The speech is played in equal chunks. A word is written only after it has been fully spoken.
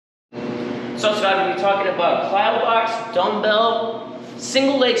So I'm going to be talking about Plyo-Box, dumbbell,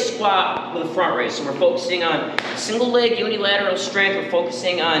 single leg squat with a front raise. So we're focusing on single leg unilateral strength. We're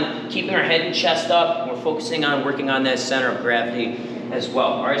focusing on keeping our head and chest up. We're focusing on working on that center of gravity as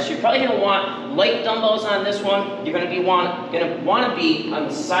well. All right, so you're probably going to want light dumbbells on this one. You're going to want to be on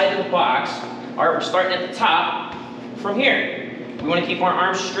the side of the box. All right, we're starting at the top from here. We want to keep our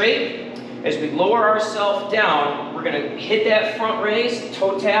arms straight. As we lower ourselves down, we're going to hit that front raise,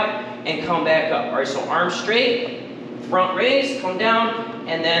 toe tap, and come back up. All right, so arms straight, front raise, come down,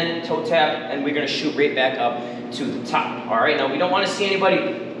 and then toe tap, and we're going to shoot right back up to the top. All right, now we don't want to see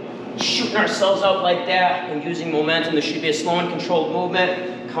anybody shooting ourselves up like that and using momentum. There should be a slow and controlled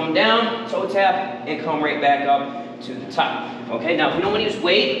movement. Come down, toe tap, and come right back up to the top. Okay, now if we don't want to use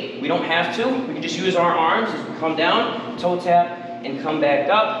weight, we don't have to. We can just use our arms as we come down, toe tap, and come back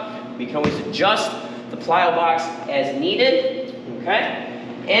up. We can always adjust the Plyo-Box as needed, okay?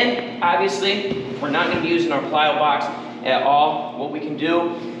 And obviously, we're not going to be using our Plyo-Box at all. What we can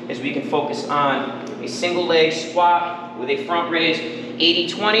do is we can focus on a single leg squat with a front raise,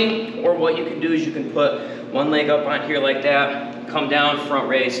 80-20, or what you can do is you can put one leg up on here like that, come down, front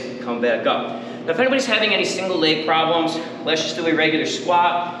raise, come back up. Now, if anybody's having any single leg problems, let's just do a regular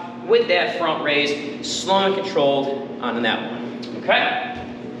squat with that front raise, slow and controlled on that one, okay?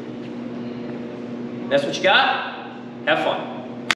 That's what you got. Have fun.